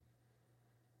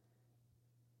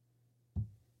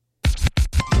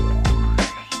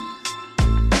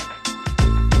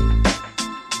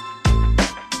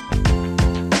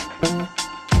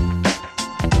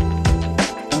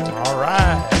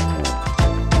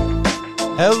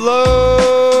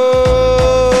Hello,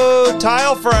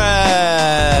 tile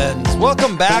friends.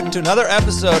 Welcome back to another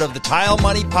episode of the Tile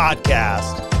Money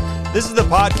Podcast. This is the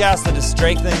podcast that is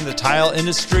strengthening the tile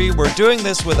industry. We're doing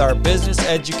this with our business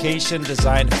education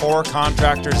designed for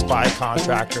contractors by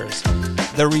contractors.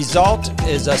 The result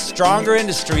is a stronger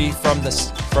industry from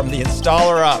the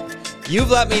installer up.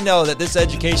 You've let me know that this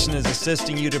education is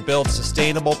assisting you to build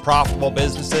sustainable, profitable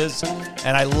businesses,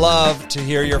 and I love to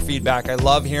hear your feedback. I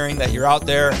love hearing that you're out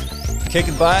there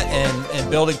kicking butt and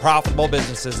building profitable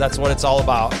businesses. That's what it's all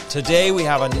about. Today, we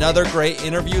have another great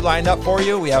interview lined up for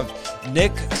you. We have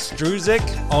Nick Struzik,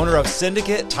 owner of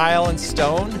Syndicate Tile and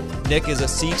Stone. Nick is a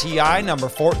CTI number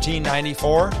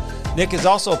 1494. Nick is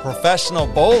also a professional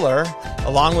bowler,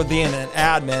 along with being an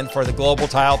admin for the Global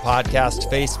Tile Podcast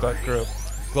Facebook group.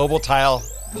 Global Tile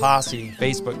Posse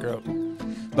Facebook group.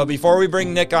 But before we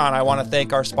bring Nick on, I want to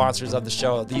thank our sponsors of the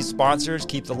show. These sponsors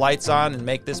keep the lights on and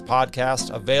make this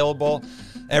podcast available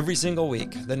every single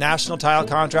week. The National Tile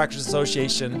Contractors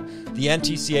Association, the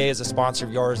NTCA, is a sponsor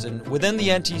of yours. And within the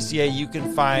NTCA, you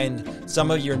can find some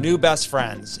of your new best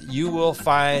friends. You will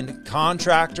find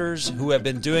contractors who have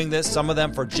been doing this, some of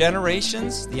them for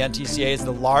generations. The NTCA is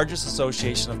the largest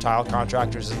association of tile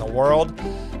contractors in the world.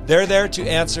 They're there to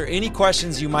answer any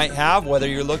questions you might have, whether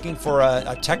you're looking for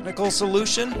a technical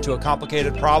solution to a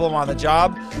complicated problem on the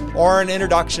job or an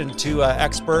introduction to an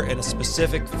expert in a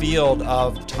specific field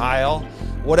of tile.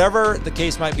 Whatever the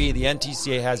case might be, the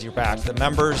NTCA has your back. The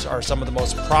members are some of the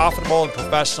most profitable and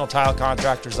professional tile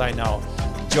contractors I know.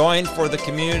 Join for the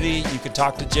community. You can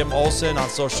talk to Jim Olson on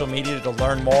social media to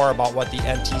learn more about what the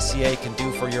NTCA can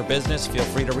do for your business. Feel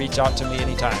free to reach out to me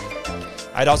anytime.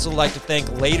 I'd also like to thank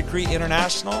Laticrete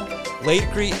International.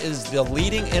 Laticrete is the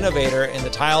leading innovator in the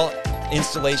tile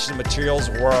installation materials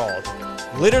world.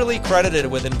 Literally credited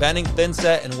with inventing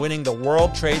thinset and winning the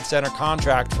World Trade Center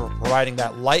contract for providing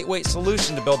that lightweight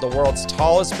solution to build the world's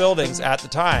tallest buildings at the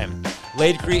time.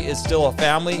 Laticrete is still a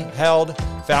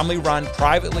family-run,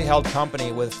 privately held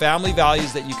company with family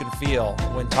values that you can feel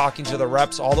when talking to the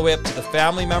reps, all the way up to the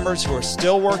family members who are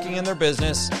still working in their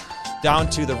business, down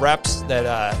to the reps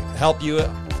that help you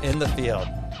in the field.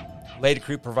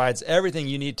 Laticrete provides everything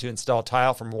you need to install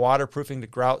tile, from waterproofing to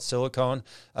grout, silicone,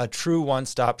 a true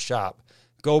one-stop shop.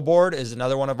 GoBoard is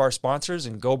another one of our sponsors,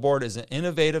 and GoBoard is an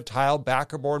innovative tile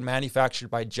backerboard manufactured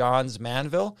by Johns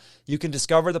Manville. You can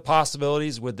discover the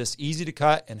possibilities with this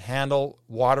easy-to-cut and handle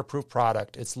waterproof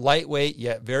product. It's lightweight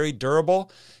yet very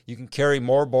durable. You can carry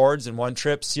more boards in one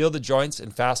trip, seal the joints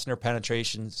and fastener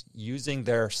penetrations using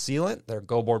their sealant, their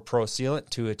GoBoard Pro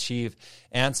sealant, to achieve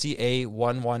ANSI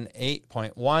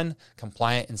A118.1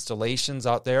 compliant installations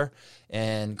out there.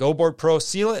 And GoBoard Pro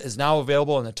sealant is now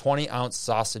available in the 20-ounce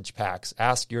sausage packs.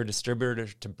 Ask your distributor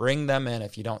to bring them in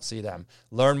if you don't see them.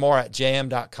 Learn more at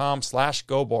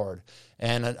jm.com/GoBoard.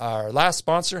 And our last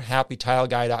sponsor,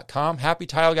 HappyTileGuy.com.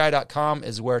 HappyTileGuy.com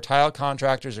is where tile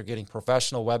contractors are getting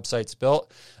professional websites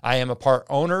built. I am a part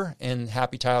owner in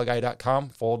HappyTileGuy.com.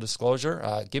 Full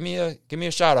disclosure. Give me a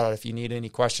shout out if you need any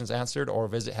questions answered, or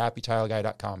visit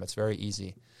HappyTileGuy.com. It's very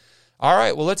easy. All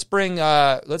right. Well, let's bring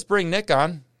Nick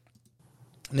on.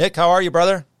 Nick, how are you,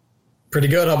 brother? Pretty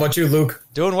good. How about you, Luke?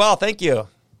 Doing well, thank you.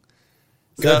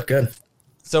 Good.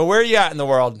 So where are you at in the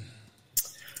world?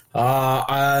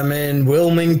 I'm in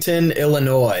Wilmington,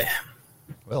 Illinois.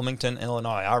 Wilmington,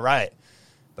 Illinois. All right.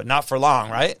 But not for long,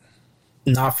 right?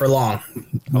 Not for long.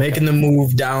 Okay. Making the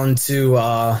move down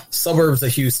to suburbs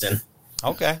of Houston.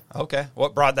 Okay.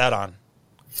 What brought that on?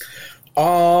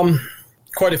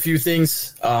 Quite a few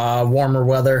things. Warmer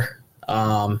weather.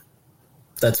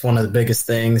 That's one of the biggest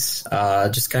things.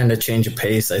 Just kind of change of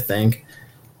pace, I think.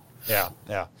 Yeah.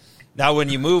 Now, when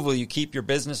you move, will you keep your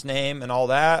business name and all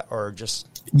that, or just...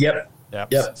 Yep.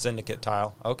 Syndicate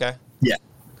Tile. Okay. Yeah.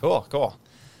 Cool.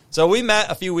 So we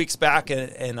met a few weeks back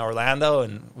in Orlando,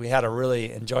 and we had a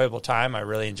really enjoyable time. I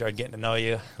really enjoyed getting to know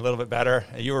you a little bit better.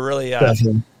 You were really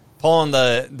pulling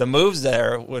the moves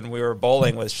there when we were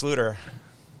bowling with Schluter.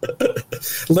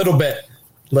 Little bit.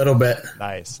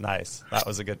 Nice. That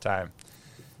was a good time.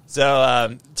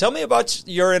 So tell me about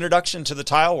your introduction to the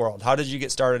tile world. How did you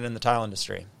get started in the tile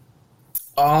industry?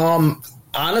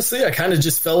 Honestly, I kind of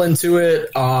just fell into it.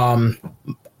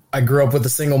 I grew up with a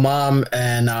single mom,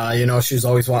 and, she was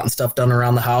always wanting stuff done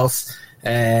around the house.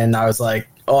 And I was like,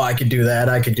 oh, I could do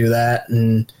that.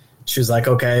 And she was like,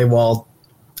 okay, well,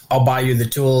 I'll buy you the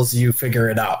tools. You figure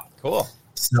it out. Cool.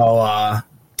 So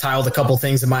tiled a couple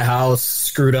things in my house,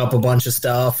 screwed up a bunch of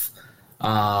stuff.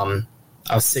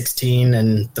 I was 16,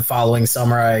 and the following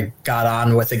summer I got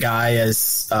on with a guy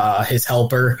as his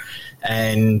helper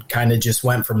and kind of just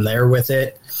went from there with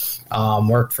it.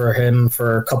 Worked for him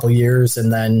for a couple years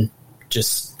and then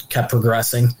just kept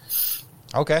progressing.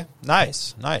 Okay.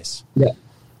 Nice. Yeah.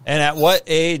 And at what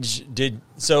age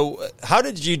how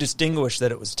did you distinguish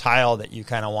that it was tile that you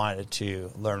kind of wanted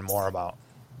to learn more about?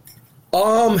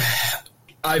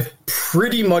 I've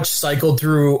pretty much cycled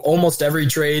through almost every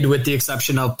trade with the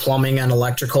exception of plumbing and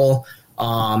electrical.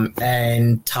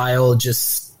 And tile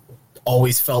just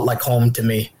always felt like home to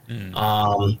me.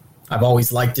 I've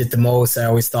always liked it the most. I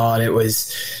always thought it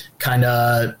was kind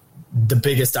of the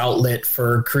biggest outlet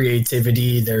for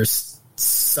creativity. There's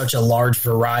such a large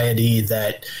variety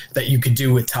that you could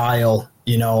do with tile,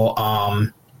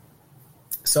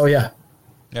 so yeah.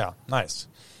 Yeah. Nice.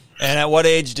 And at what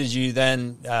age did you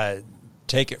then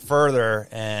take it further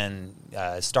and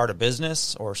start a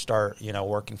business or start,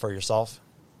 working for yourself?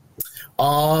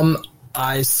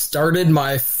 I started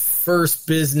my first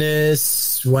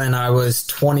business when I was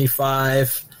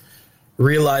 25,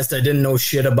 realized I didn't know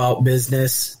shit about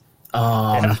business.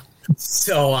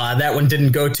 So that one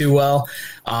didn't go too well.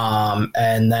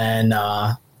 And then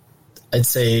I'd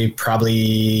say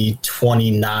probably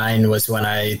 29 was when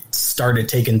I started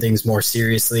taking things more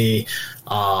seriously,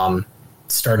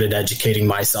 started educating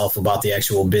myself about the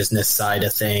actual business side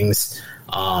of things.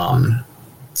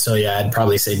 So yeah, I'd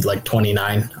probably say like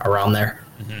 29, around there.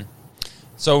 Mm-hmm.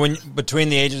 So between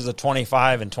the ages of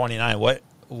 25 and 29,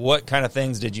 what kind of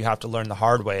things did you have to learn the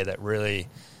hard way that really,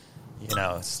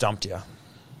 stumped you?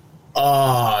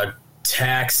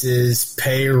 Taxes,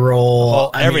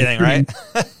 payroll, everything, right?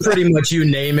 Pretty much you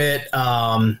name it.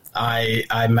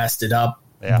 I messed it up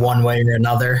one way or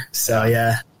another. So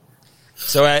yeah.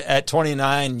 So at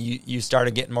 29, you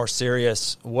started getting more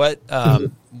serious. What,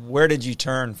 where did you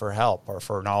turn for help or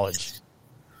for knowledge?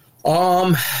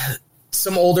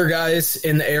 Some older guys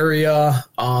in the area.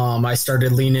 I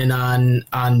started leaning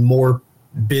on more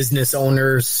business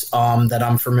owners that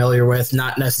I'm familiar with,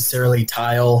 not necessarily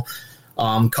tile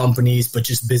companies, but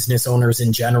just business owners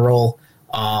in general.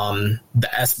 The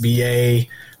SBA.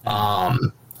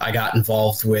 I got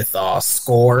involved with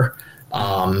SCORE.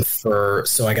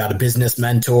 So I got a business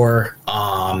mentor.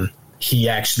 He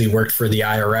actually worked for the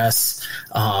IRS.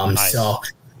 Nice. So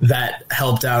that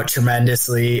helped out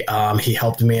tremendously. He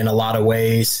helped me in a lot of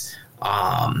ways.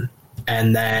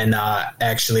 And then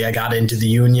actually I got into the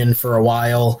union for a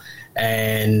while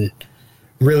and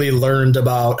really learned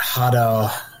about how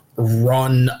to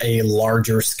run a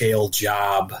larger scale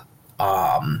job.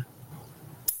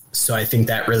 So I think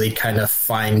that really kind of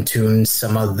fine-tuned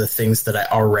some of the things that I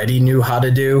already knew how to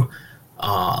do.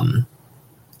 And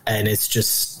it's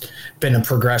just been a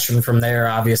progression from there.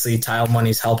 Obviously, Tile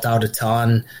Money's helped out a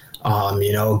ton.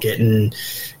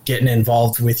 Getting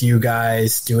involved with you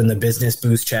guys, doing the Business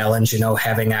Boost Challenge,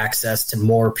 having access to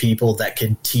more people that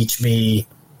could teach me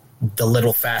the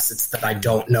little facets that I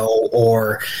don't know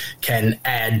or can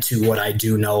add to what I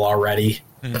do know already.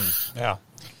 Yeah.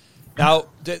 Now,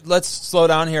 let's slow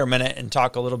down here a minute and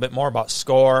talk a little bit more about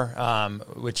SCORE,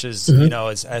 which is, is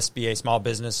SBA Small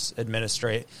Business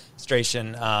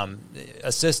Administration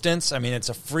assistance. I mean, it's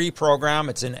a free program.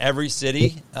 It's in every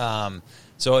city.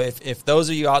 So if those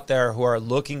of you out there who are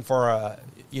looking for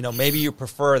maybe you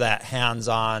prefer that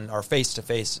hands-on or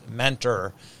face-to-face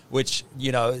mentor, which,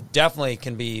 definitely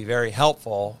can be very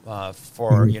helpful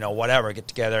for, whatever, get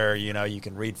together, you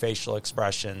can read facial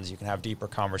expressions, you can have deeper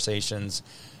conversations.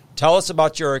 Tell us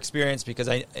about your experience because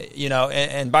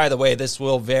and by the way, this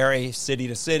will vary city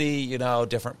to city,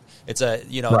 different. It's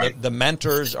right. The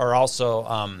mentors are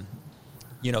also,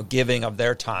 giving of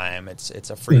their time. It's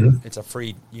a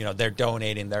free, they're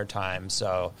donating their time.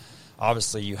 So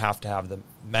obviously you have to have the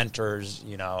mentors,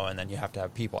 and then you have to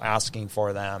have people asking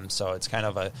for them. So it's kind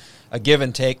of a give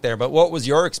and take there. But what was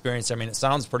your experience? I mean, it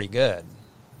sounds pretty good.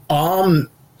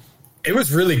 It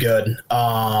was really good.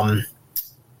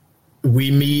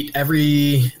 We meet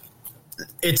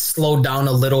it's slowed down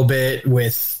a little bit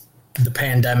with the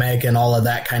pandemic and all of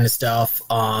that kind of stuff.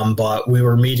 But we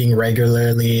were meeting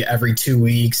regularly every 2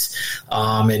 weeks.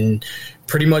 And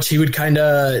pretty much he would kind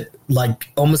of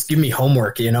almost give me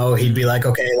homework, he'd be like,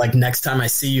 okay, next time I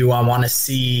see you, I want to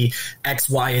see X,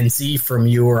 Y, and Z from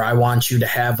you, or I want you to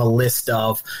have a list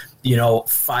of,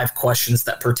 5 questions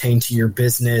that pertain to your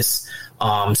business,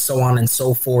 so on and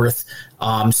so forth.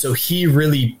 So he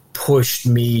really pushed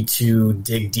me to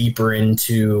dig deeper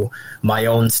into my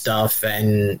own stuff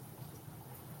and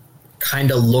kind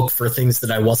of look for things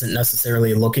that I wasn't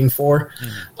necessarily looking for.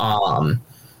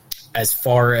 As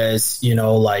far as,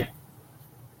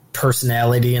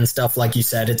 personality and stuff, like you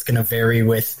said, it's going to vary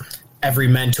with every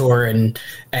mentor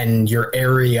and your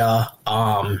area.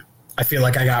 I feel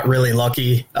like I got really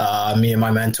lucky. Me and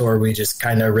my mentor, we just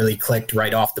kind of really clicked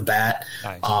right off the bat.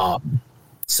 Nice.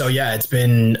 So yeah, it's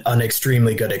been an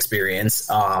extremely good experience.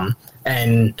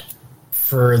 And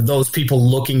for those people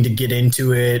looking to get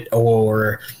into it,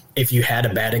 or if you had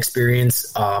a bad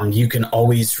experience, you can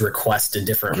always request a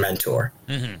different mentor.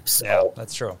 Mm-hmm. So, yeah,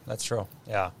 that's true. That's true.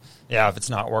 Yeah. Yeah. If it's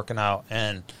not working out,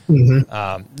 and mm-hmm.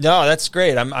 No, that's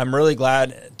great. I'm really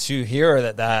glad to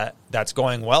hear that's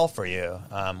going well for you.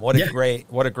 What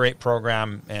a great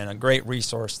program and a great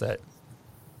resource that,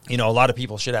 a lot of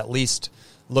people should at least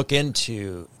look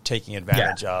into taking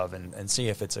advantage of and see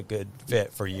if it's a good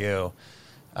fit for you.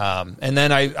 And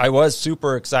then I was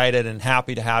super excited and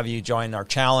happy to have you join our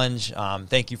challenge.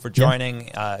 Thank you for joining.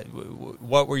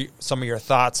 What were some of your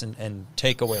thoughts and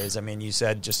takeaways? I mean, you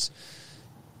said just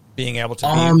being able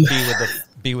to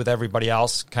be with everybody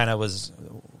else kind of was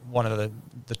one of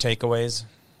the takeaways.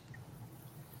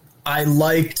 I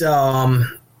liked,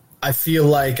 I feel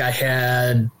like I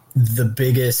had the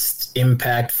biggest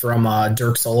impact from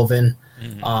Dirk Sullivan,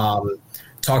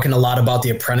 talking a lot about the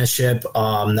apprenticeship.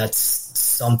 That's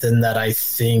something that I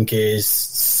think is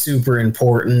super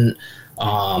important.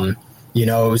 It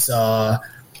was,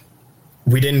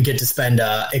 we didn't get to spend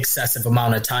an excessive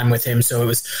amount of time with him, so it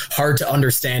was hard to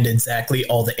understand exactly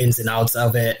all the ins and outs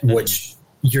of it, which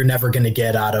you're never going to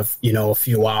get out of, a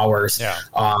few hours. Yeah.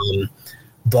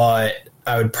 But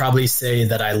I would probably say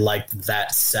that I liked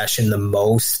that session the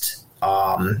most.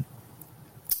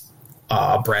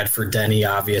 Bradford Denny,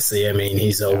 obviously, I mean,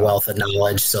 he's a wealth of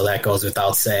knowledge, so that goes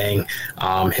without saying.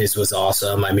 His was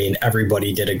awesome. I mean,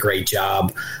 everybody did a great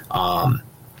job.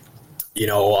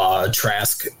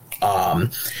 Trask,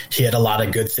 he had a lot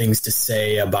of good things to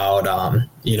say about,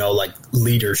 like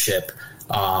leadership,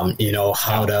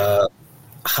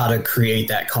 how to create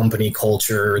that company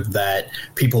culture that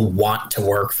people want to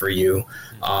work for you.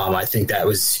 I think that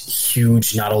was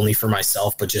huge, not only for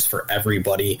myself, but just for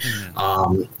everybody.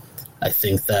 I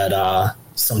think that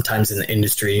sometimes in the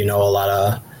industry, a lot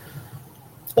of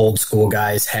old school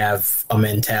guys have a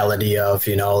mentality of,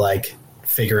 like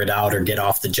figure it out or get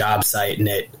off the job site. And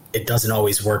it doesn't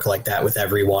always work like that with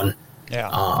everyone.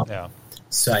 Yeah.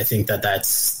 So I think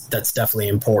that's definitely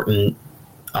important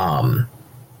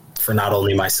for not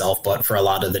only myself, but for a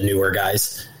lot of the newer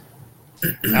guys.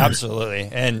 Absolutely.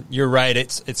 And you're right.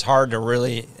 It's hard to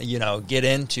really, get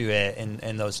into it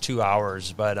in those 2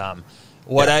 hours. But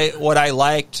what I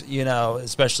liked,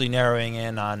 especially narrowing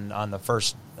in on the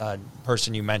first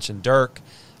person you mentioned, Dirk,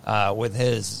 with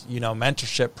his,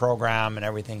 mentorship program and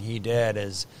everything he did,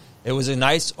 is it was a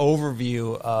nice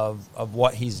overview of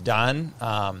what he's done.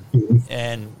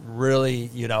 And really,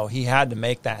 he had to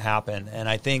make that happen. And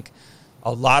I think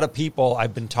a lot of people,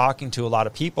 I've been talking to a lot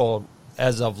of people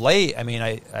as of late. I mean,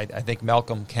 I think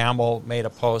Malcolm Campbell made a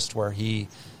post where he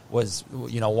was,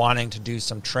 wanting to do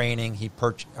some training. He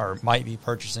might be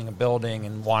purchasing a building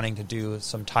and wanting to do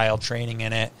some tile training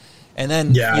in it. And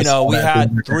then, we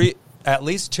had at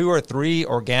least 2 or 3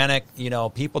 organic,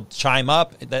 people chime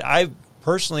up that I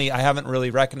haven't really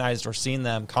recognized or seen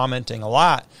them commenting a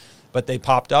lot, but they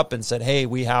popped up and said, hey,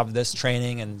 we have this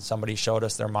training, and somebody showed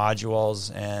us their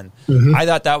modules. And I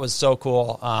thought that was so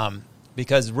cool,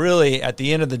 because really at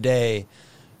the end of the day,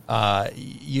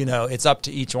 it's up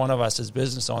to each one of us as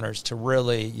business owners to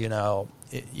really,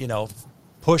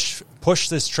 push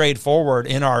this trade forward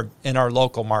in our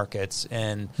local markets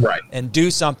and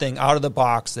do something out of the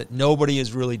box that nobody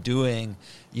is really doing.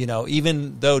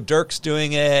 Even though Dirk's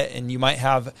doing it, and you might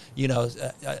have,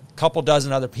 a couple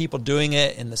dozen other people doing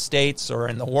it in the States or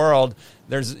in the world,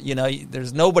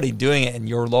 there's nobody doing it in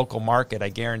your local market, I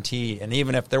guarantee. And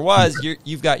even if there was,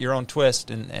 you've got your own twist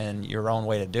and your own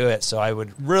way to do it. So I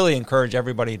would really encourage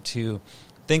everybody to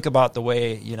think about the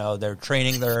way, they're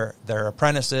training their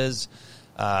apprentices.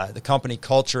 The company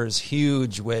culture is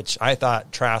huge, which I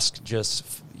thought Trask just,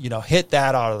 hit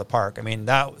that out of the park. I mean,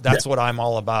 that's what I'm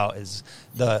all about, is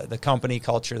the company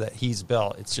culture that he's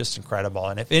built. It's just incredible.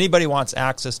 And if anybody wants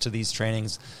access to these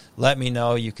trainings, let me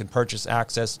know. You can purchase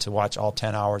access to watch all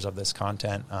 10 hours of this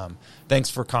content. Thanks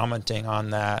for commenting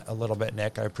on that a little bit,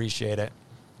 Nick. I appreciate it.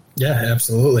 Yeah,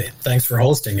 absolutely. Thanks for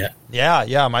hosting it.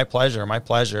 Yeah, my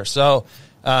pleasure. So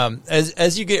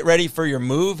as you get ready for your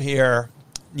move here,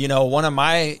 one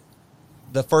of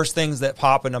the first things that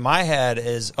pop into my head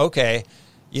is, okay,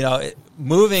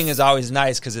 moving is always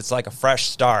nice because it's like a fresh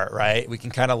start, right? We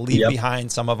can kind of leave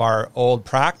behind some of our old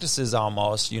practices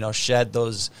almost, shed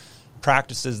those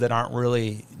practices that aren't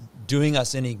really doing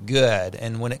us any good.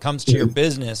 And when it comes to your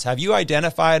business, have you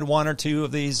identified 1 or 2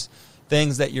 of these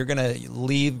things that you're going to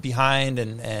leave behind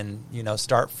and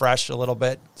start fresh a little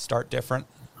bit, start different?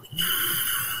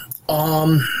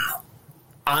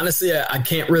 Honestly, I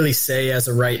can't really say as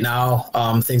of right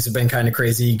now. Things have been kind of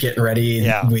crazy getting ready.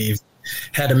 Yeah. We've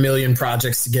had a million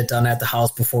projects to get done at the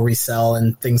house before we sell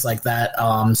and things like that.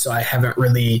 So I haven't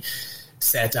really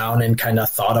sat down and kind of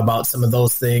thought about some of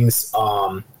those things.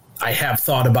 I have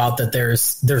thought about that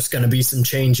there's going to be some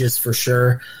changes for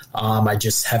sure. I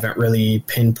just haven't really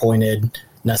pinpointed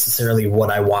necessarily what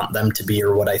I want them to be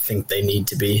or what I think they need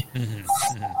to be.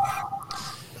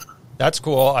 That's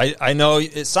cool. I know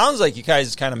it sounds like you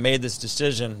guys kind of made this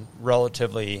decision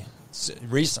relatively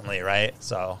recently, right?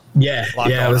 So yeah,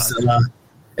 it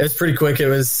was pretty quick. It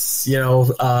was,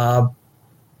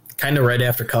 kind of right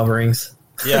after coverings.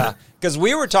 Yeah, because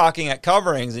we were talking at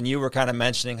coverings, and you were kind of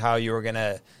mentioning how you were going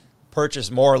to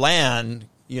purchase more land,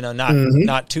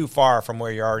 not too far from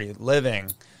where you're already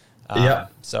living.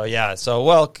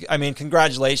 So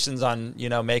congratulations on,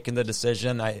 making the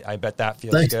decision. I bet that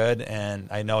feels Thanks. good, and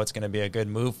I know it's going to be a good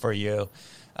move for you.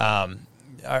 Are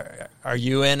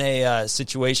you in a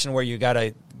situation where you got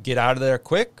to get out of there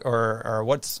quick, or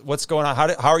what's going on?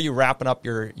 How are you wrapping up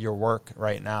your work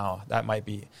right now? That might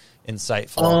be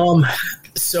insightful.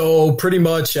 So pretty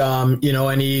much,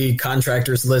 any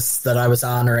contractors lists that I was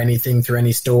on or anything through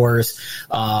any stores,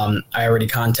 I already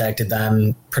contacted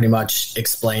them, pretty much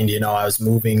explained, I was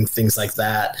moving, things like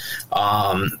that.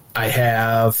 I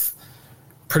have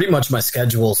pretty much my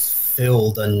schedule's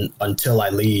filled until I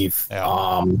leave.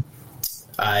 Yeah.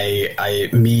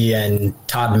 Me and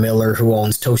Todd Miller, who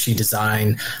owns Toshi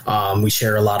Design, we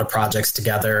share a lot of projects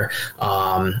together.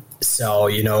 So,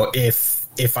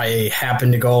 if I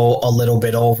happen to go a little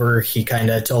bit over, he kind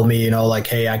of told me,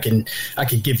 hey, I could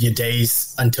give you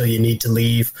days until you need to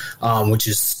leave, which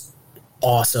is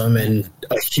awesome and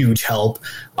a huge help.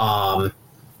 I'll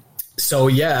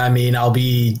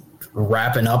be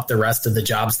wrapping up the rest of the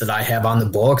jobs that I have on the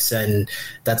books, and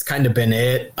that's kind of been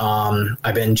it.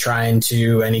 I've been trying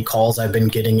to, any calls I've been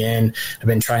getting in, I've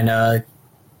been trying to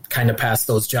kind of pass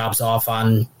those jobs off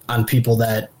on people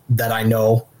that I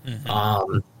know.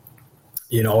 Mm-hmm.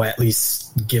 At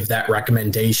least give that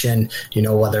recommendation,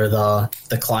 whether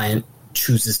the client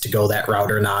chooses to go that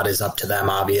route or not is up to them,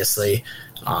 obviously.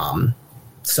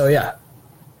 Yeah.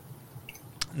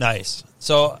 Nice.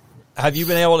 So have you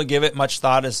been able to give it much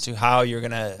thought as to how you're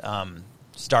going to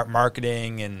start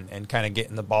marketing and kind of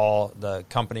getting the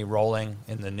company rolling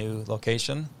in the new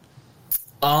location?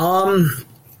 A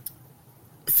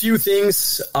few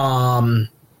things.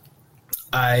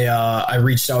 I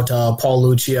reached out to Paul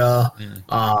Lucia.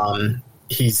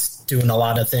 He's doing a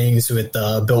lot of things with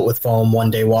Built with Foam,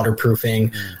 one-day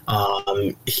waterproofing.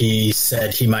 He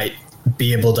said he might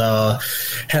be able to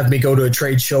have me go to a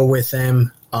trade show with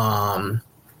him and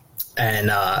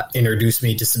introduce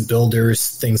me to some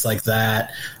builders, things like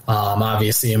that.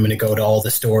 Obviously, I'm going to go to all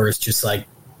the stores just like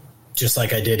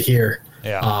I did here.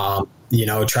 Yeah.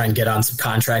 Try and get on some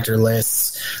contractor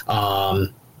lists.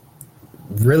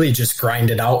 Really just grind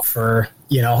it out for,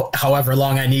 however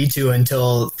long I need to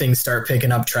until things start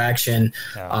picking up traction.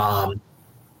 Yeah.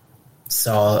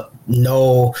 So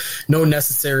no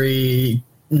necessarily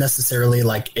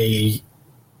like a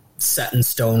set in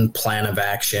stone plan of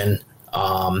action.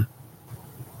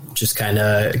 Just kind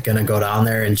of going to go down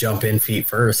there and jump in feet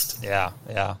first. Yeah.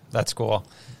 That's cool.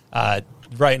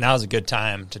 Right now is a good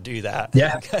time to do that.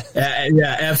 Yeah,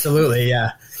 absolutely.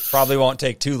 Yeah. Probably won't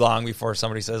take too long before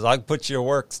somebody says, I'll put you to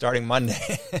work starting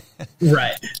Monday.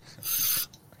 Right.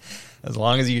 As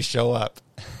long as you show up.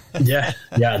 Yeah,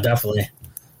 definitely.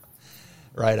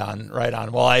 Right on.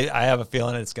 Well, I have a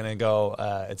feeling it's going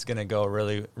to go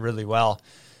really, really well.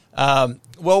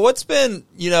 Well, what's been,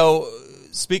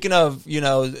 speaking of,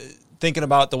 thinking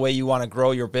about the way you want to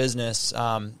grow your business,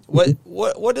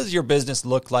 what does your business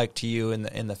look like to you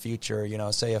in the future,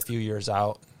 say a few years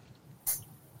out?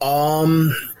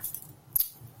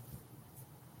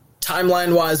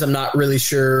 Timeline wise, I'm not really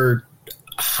sure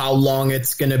how long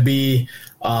it's going to be.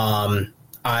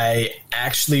 I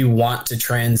actually want to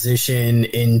transition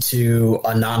into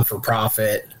a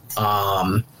non-for-profit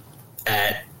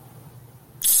at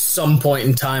some point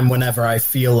in time whenever I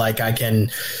feel like I can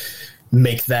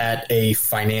make that a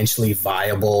financially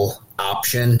viable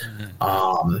option.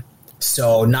 Mm-hmm.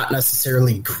 So not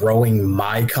necessarily growing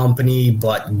my company,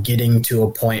 but getting to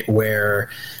a point where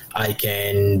I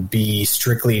can be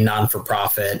strictly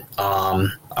non-for-profit.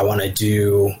 I want to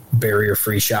do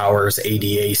barrier-free showers,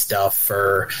 ADA stuff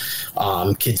for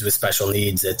kids with special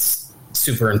needs. It's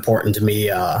super important to me.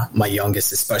 My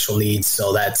youngest is special needs,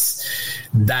 so that's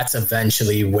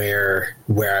eventually where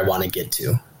I want to get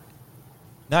to.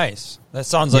 Nice. That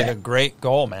sounds like a great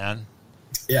goal, man.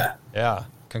 Yeah. Yeah.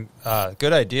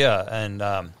 Good idea. And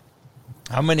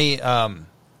How many?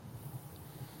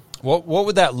 What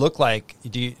would that look like?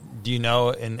 Do you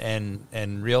know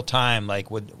in real time? Like,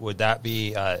 would that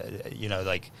be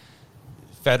like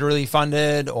federally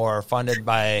funded or funded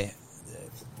by?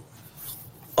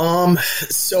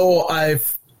 So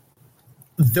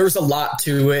there's a lot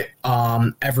to it.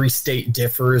 Every state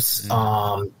differs.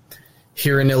 Mm-hmm.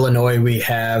 Here in Illinois, we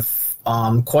have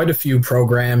quite a few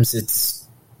programs. It's,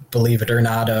 believe it or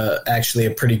not, actually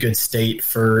a pretty good state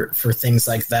for things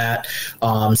like that.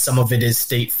 Some of it is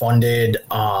state funded.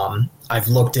 I've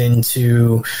looked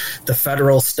into the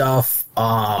federal stuff.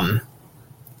 Honestly,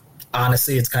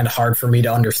 it's kind of hard for me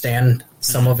to understand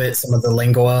some of it, some of the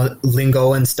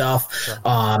lingo and stuff. Sure.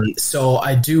 So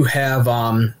I do have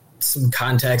some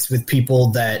contacts with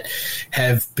people that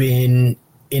have been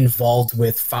involved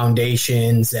with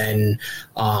foundations and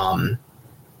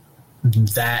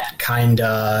that kind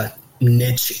of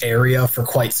niche area for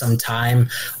quite some time.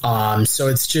 So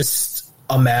it's just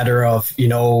a matter of,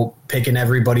 picking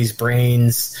everybody's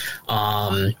brains.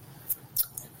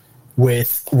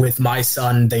 With my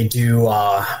son, they do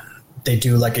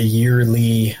like a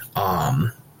yearly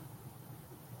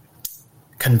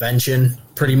convention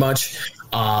pretty much.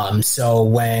 So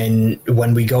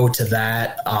when we go to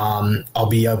that, I'll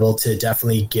be able to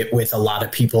definitely get with a lot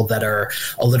of people that are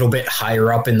a little bit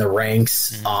higher up in the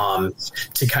ranks,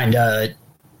 to kind of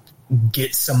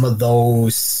get some of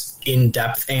those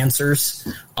in-depth answers,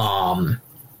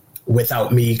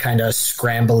 without me kind of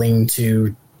scrambling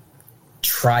to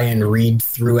try and read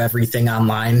through everything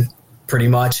online pretty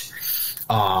much.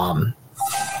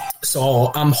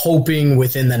 So I'm hoping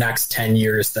within the next 10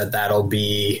 years that'll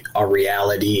be a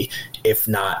reality, if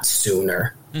not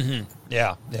sooner. Mm-hmm.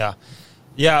 Yeah.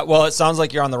 Well, it sounds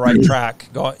like you're on the right track.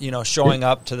 Showing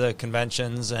up to the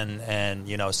conventions and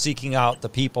seeking out the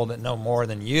people that know more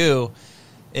than you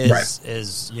is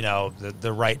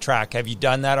the right track. Have you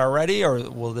done that already, or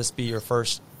will this be your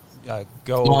first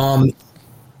go?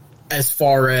 As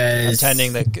far as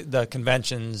attending the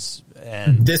conventions.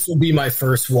 And this will be my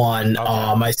first one.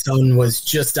 Okay. My son was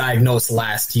just diagnosed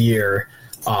last year.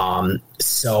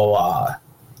 This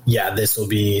will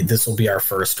be our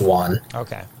first one.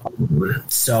 Okay.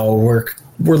 So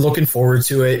we're looking forward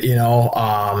to it.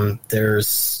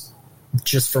 There's,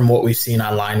 just from what we've seen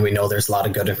online, we know there's a lot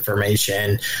of good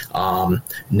information,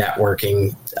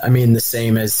 networking. I mean, the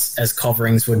same as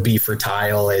coverings would be for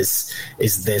Tile is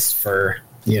this for,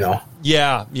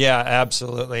 Yeah,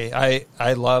 absolutely. I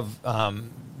love,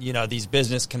 these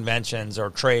business conventions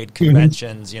or trade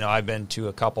conventions. Mm-hmm. I've been to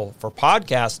a couple for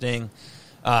podcasting,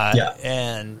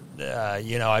 and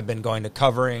I've been going to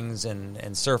coverings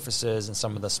and surfaces and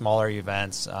some of the smaller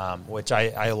events, which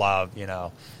I love,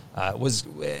 what was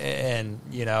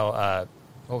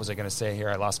I going to say here?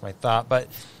 I lost my thought, but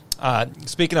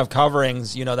speaking of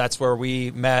coverings, that's where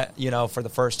we met, for the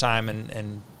first time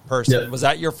in person. Yep. Was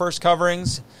that your first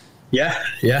coverings? Yeah.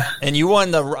 And you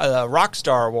won the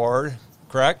Rockstar Award,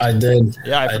 correct? I did.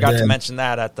 Yeah, I forgot to mention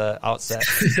that at the outset.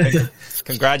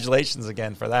 Congratulations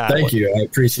again for that. Thank you. I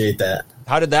appreciate that.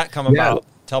 How did that come about?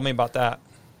 Tell me about that.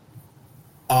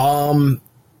 I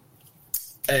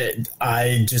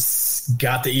just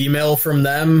got the email from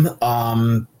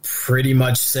them, pretty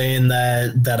much saying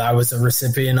that I was a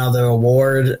recipient of the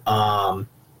award. Cool.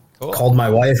 Called my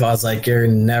wife. I was like, "You're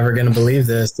never gonna believe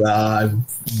this. I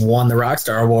won the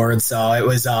Rockstar Award." So it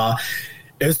was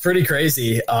pretty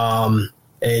crazy.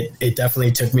 It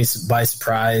definitely took me by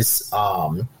surprise.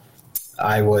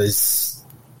 I was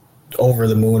over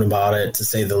the moon about it, to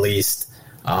say the least.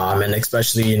 And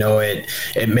especially,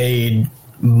 it made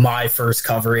my first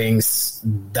coverings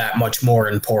that much more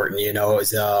important. It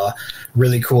was a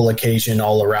really cool occasion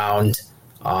all around.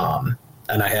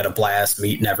 And I had a blast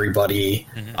meeting everybody,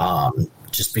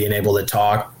 just being able to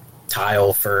talk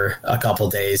Tile for a couple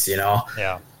days,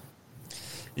 Yeah,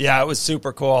 it was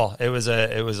super cool. It was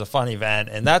a fun event,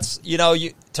 and that's you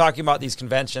talking about these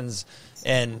conventions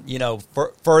and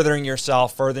furthering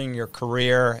yourself, furthering your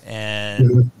career,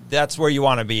 and that's where you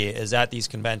want to be, is at these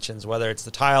conventions, whether it's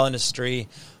the tile industry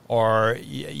or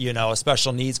a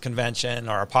special needs convention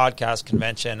or a podcast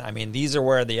convention. I mean, these are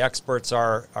where the experts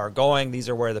are going. These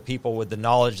are where the people with the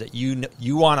knowledge that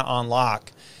you want to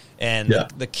unlock. And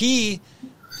the key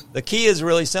is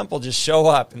really simple. Just show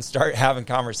up and start having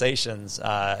conversations.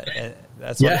 And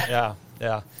that's yeah.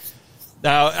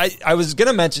 Now, I was going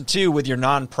to mention too, with your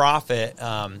nonprofit,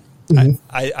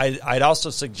 I'd also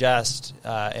suggest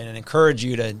and encourage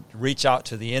you to reach out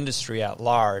to the industry at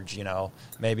large.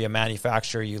 Maybe a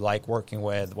manufacturer you like working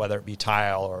with, whether it be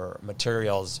tile or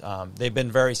materials. They've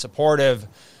been very supportive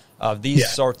of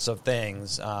these sorts of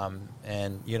things.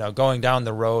 And, you know, going down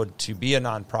the road to be a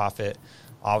nonprofit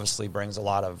obviously brings a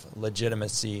lot of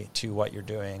legitimacy to what you're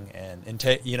doing.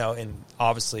 And you know, and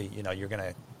obviously, you know, you're going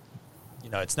to, you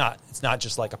know, it's not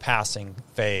just like a passing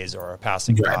phase or a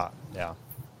passing thought. Yeah.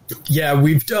 Yeah,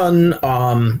 we've done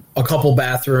a couple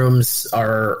bathrooms,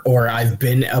 or I've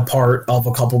been a part of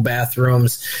a couple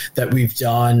bathrooms that we've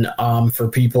done for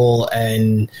people,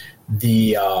 and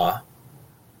the I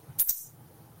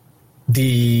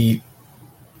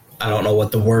don't know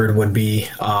what the word would be,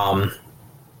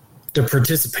 the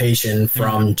participation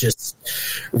from just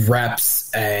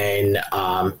reps and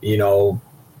you know,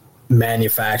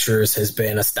 manufacturers has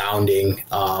been astounding.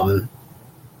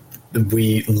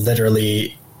 We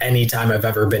literally, anytime I've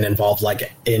ever been involved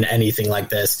like in anything like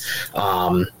this,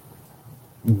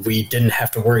 we didn't have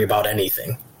to worry about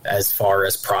anything as far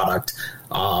as product,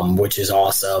 which is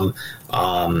awesome.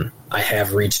 I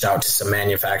have reached out to some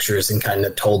manufacturers and kind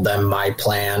of told them my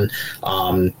plan.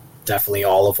 Definitely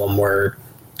all of them were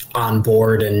on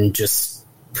board and just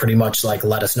pretty much like,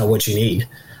 let us know what you need,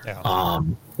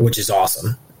 which is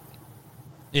awesome.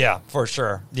 Yeah, for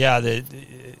sure. Yeah,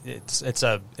 it's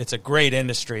a great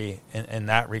industry in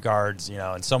that regards, you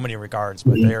know, in so many regards.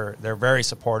 But they're very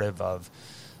supportive of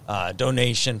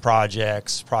donation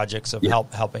projects of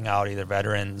helping out either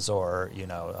veterans or, you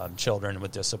know, children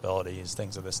with disabilities,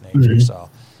 things of this nature. So,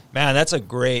 man, that's a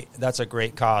great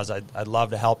cause. I'd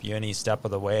love to help you any step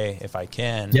of the way if I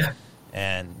can. Yeah.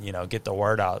 And, you know, get the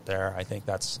word out there. I think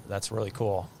that's really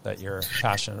cool that you're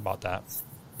passionate about that.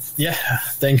 Yeah,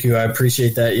 thank you. I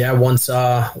appreciate that. Yeah, once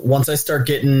I start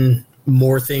getting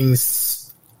more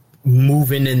things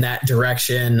moving in that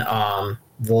direction,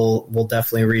 we'll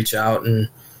definitely reach out and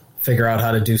figure out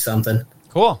how to do something.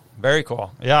 Cool. Very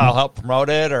cool. Yeah, I'll help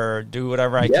promote it or do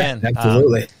whatever I can.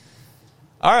 Absolutely.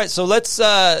 All right, so let's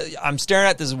I'm staring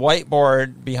at this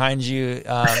whiteboard behind you.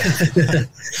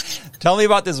 Tell me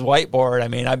about this whiteboard. I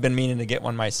mean, I've been meaning to get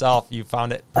one myself. You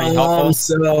found it pretty helpful?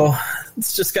 So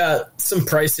it's just got some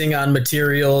pricing on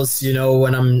materials. You know,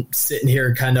 when I'm sitting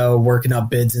here kind of working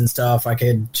up bids and stuff, I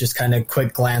could just kind of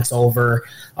quick glance over.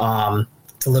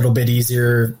 It's a little bit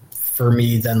easier for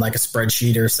me than like a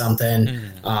spreadsheet or something.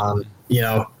 You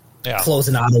know,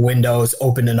 closing out the windows,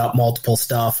 opening up multiple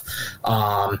stuff.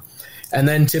 And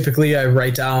then typically I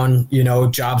write down, you know,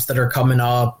 jobs that are coming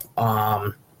up.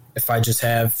 If I just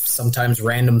have sometimes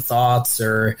random thoughts,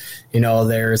 or, you know,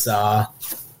 there's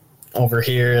over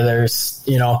here, there's,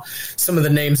 you know, some of the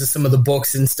names of some of the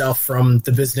books and stuff from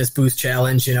the Business Boost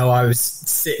Challenge. You know, I was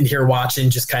sitting here watching,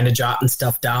 just kind of jotting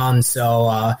stuff down.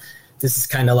 So this is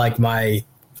kind of like my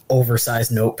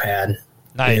oversized notepad.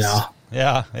 Nice. You know?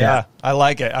 Yeah. I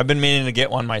like it. I've been meaning to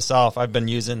get one myself. I've been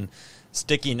using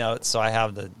sticky notes, so I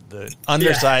have the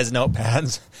undersized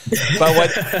notepads. But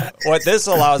what this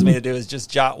allows me to do is just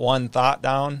jot one thought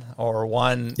down, or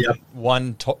one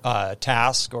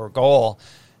task or goal,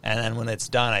 and then when it's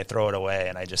done, I throw it away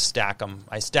and I just stack them.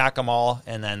 I stack them all,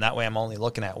 and then that way I'm only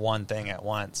looking at one thing at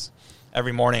once.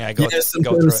 Every morning I go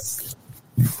through it.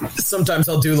 Sometimes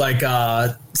I'll do like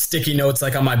sticky notes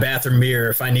like on my bathroom mirror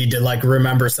if I need to like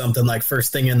remember something like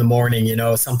first thing in the morning, you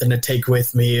know, something to take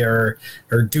with me, or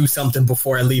do something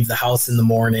before I leave the house in the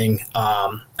morning,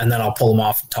 and then I'll pull them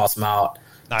off and toss them out.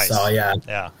 Nice. So yeah,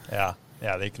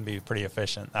 they can be pretty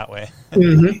efficient that way.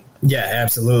 Yeah,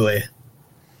 absolutely.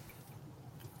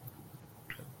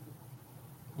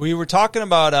 We were talking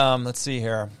about let's see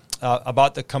here.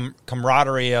 About the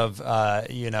camaraderie of,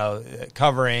 you know,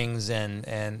 coverings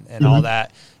and all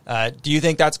that. Do you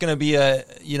think that's going to be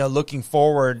looking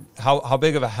forward, how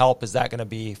big of a help is that going to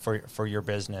be for your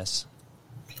business?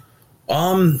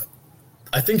 I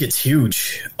think it's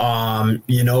huge.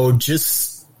 You know,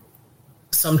 just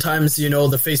sometimes, you know,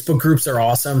 the Facebook groups are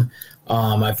awesome.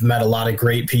 I've met a lot of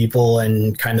great people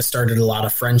and kind of started a lot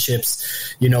of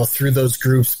friendships, you know, through those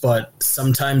groups, but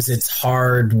sometimes it's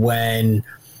hard when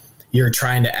you're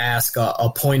trying to ask a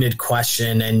pointed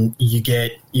question and you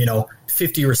get, you know,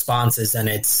 50 responses and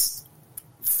it's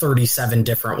 37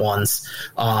 different ones.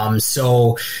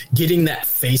 So getting that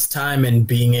FaceTime and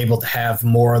being able to have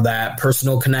more of that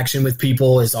personal connection with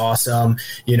people is awesome.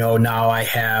 You know, now I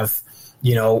have,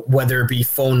 you know, whether it be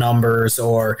phone numbers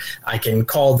or I can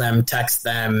call them, text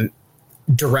them,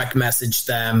 direct message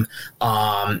them,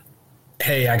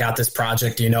 hey, I got this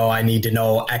project, you know, I need to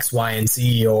know X, Y, and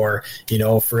Z, or, you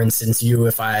know, for instance, you,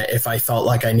 if I felt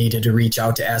like I needed to reach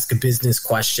out to ask a business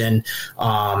question.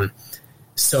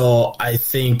 So I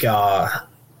think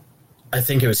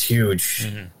it was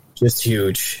huge, just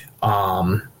huge.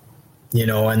 You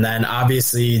know, and then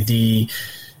obviously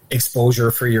exposure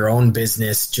for your own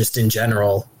business just in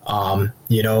general.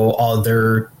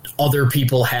 Other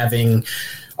people having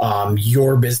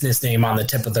your business name on the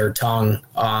tip of their tongue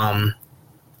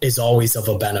is always of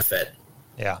a benefit.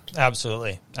 Yeah,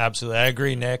 absolutely. Absolutely. I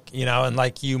agree, Nick. And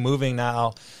like you moving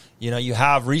now, you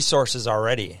have resources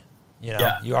already.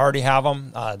 You already have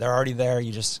them. They're already there.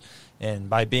 And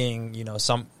by being,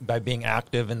 by being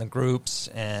active in the groups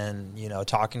and,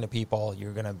 talking to people,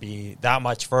 you're going to be that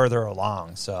much further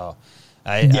along. So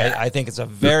I think it's a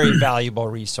very valuable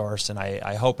resource, and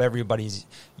I hope everybody's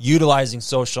utilizing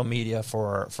social media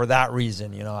for that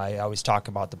reason. I always talk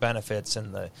about the benefits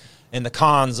and the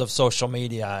cons of social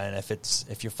media, and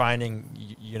if you're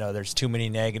finding there's too many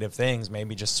negative things,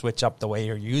 maybe just switch up the way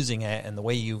you're using it and the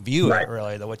way you view it.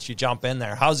 Really, what you jump in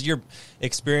there. How's your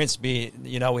experience be?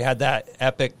 We had that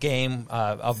epic game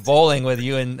of bowling with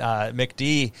you and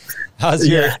McD.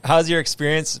 How's your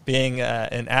experience being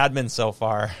an admin so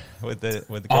far with the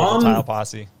Global Tile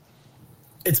Posse?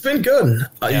 It's been good.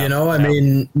 I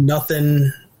mean,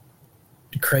 nothing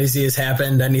crazy has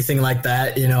happened, anything like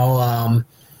that.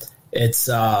 It's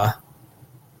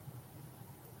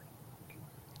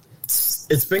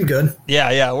been good.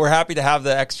 Yeah. We're happy to have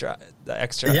the extra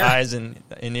eyes and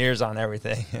ears on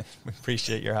everything. We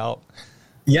appreciate your help.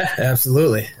 Yeah,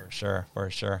 absolutely. For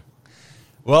sure.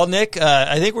 Well, Nick,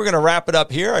 I think we're going to wrap it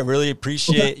up here. I really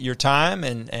appreciate your time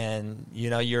and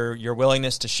your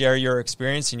willingness to share your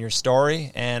experience and your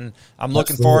story. And I'm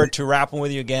looking forward to rapping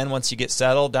with you again once you get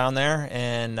settled down there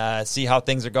and see how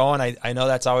things are going. I know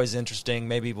that's always interesting.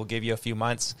 Maybe we'll give you a few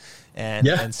months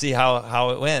and see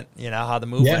how it went, how the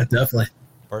move went. Yeah, definitely.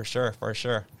 For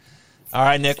sure. All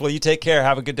right, Nick, well, you take care.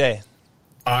 Have a good day.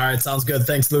 All right, sounds good.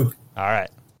 Thanks, Luke.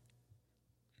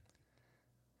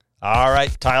 All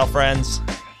right, tile friends.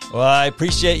 Well, I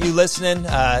appreciate you listening.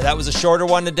 That was a shorter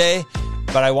one today,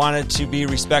 but I wanted to be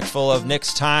respectful of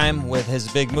Nick's time with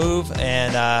his big move.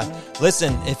 And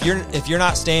listen, if you're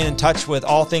not staying in touch with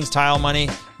all things Tile Money,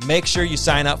 make sure you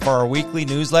sign up for our weekly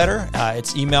newsletter.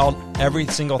 It's emailed every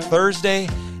single Thursday,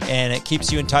 and it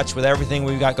keeps you in touch with everything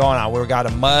we've got going on. We've got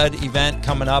a mud event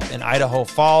coming up in Idaho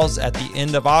Falls at the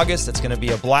end of August. It's going to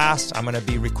be a blast. I'm going to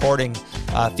be recording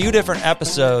a few different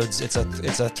episodes. It's a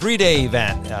 3-day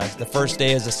event. The first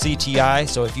day is a CTI,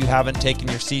 so if you haven't taken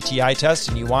your CTI test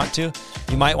and you want to,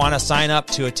 you might want to sign up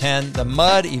to attend the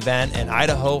mud event in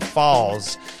Idaho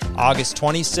Falls. August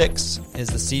 26th is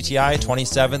the CTI,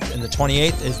 27th and the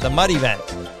 28th is the mud event.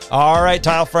 All right,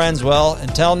 tile friends. Well,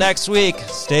 until next week,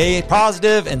 stay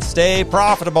positive and stay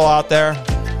profitable out there.